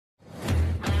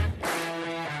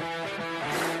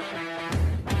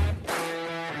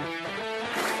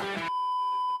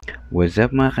What's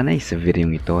up mga kanay? Sa video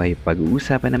ito ay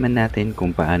pag-uusapan naman natin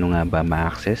kung paano nga ba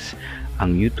ma-access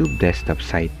ang YouTube desktop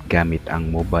site gamit ang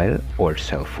mobile or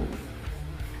cellphone.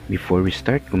 Before we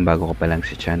start, kung bago ka pa lang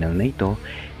sa channel na ito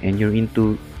and you're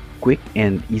into quick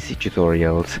and easy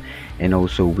tutorials and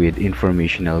also with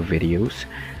informational videos,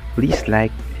 please like,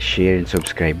 share, and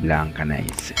subscribe lang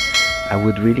kanays. I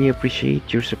would really appreciate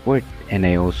your support and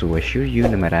I also assure you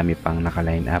na marami pang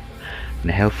naka-line up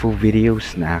na helpful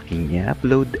videos na aking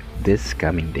i-upload this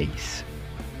coming days.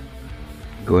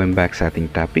 Going back sa ating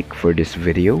topic for this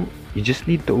video, you just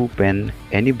need to open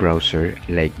any browser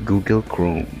like Google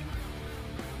Chrome.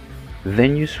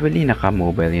 Then usually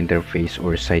naka-mobile interface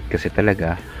or site kasi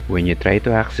talaga when you try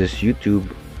to access YouTube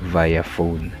via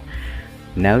phone.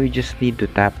 Now you just need to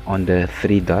tap on the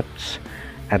three dots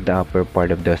at the upper part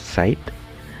of the site.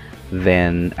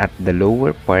 Then at the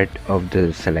lower part of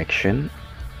the selection,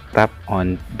 tap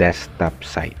on desktop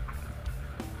site.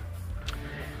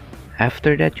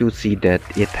 After that, you'll see that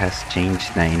it has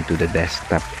changed na into the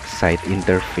desktop site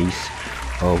interface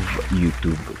of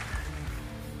YouTube.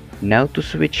 Now to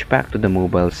switch back to the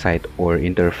mobile site or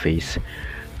interface,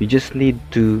 you just need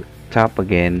to tap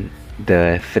again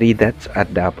the three dots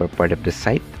at the upper part of the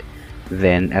site.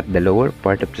 Then at the lower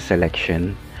part of the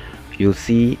selection, you'll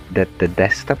see that the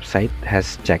desktop site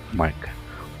has check mark.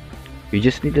 You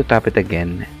just need to tap it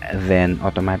again, then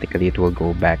automatically it will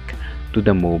go back to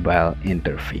the mobile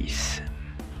interface.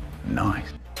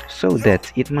 Nice. So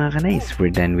that's it mga kanays.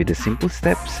 We're done with the simple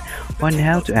steps on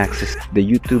how to access the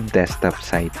YouTube desktop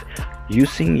site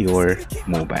using your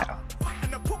mobile.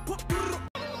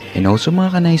 And also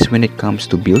mga kanays, when it comes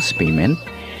to bills payment,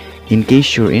 in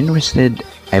case you're interested,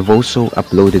 I've also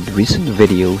uploaded recent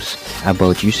videos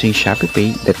about using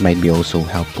ShopeePay that might be also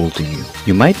helpful to you.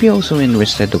 You might be also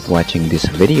interested of watching these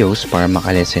videos para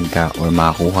makalesen ka or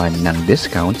makakuha ng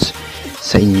discounts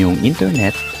sa inyong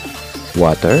internet,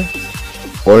 water,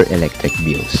 or electric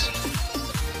bills.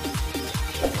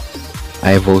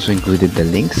 I have also included the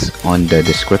links on the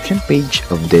description page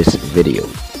of this video.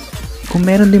 Kung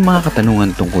meron din mga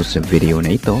katanungan tungkol sa video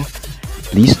na ito,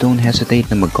 please don't hesitate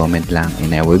na mag-comment lang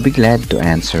and I will be glad to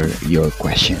answer your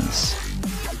questions.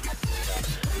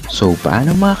 So,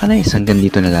 paano mga kanays? Hanggang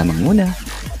dito na lamang muna.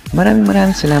 Maraming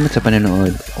salamat sa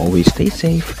panonood. Always stay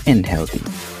safe and healthy.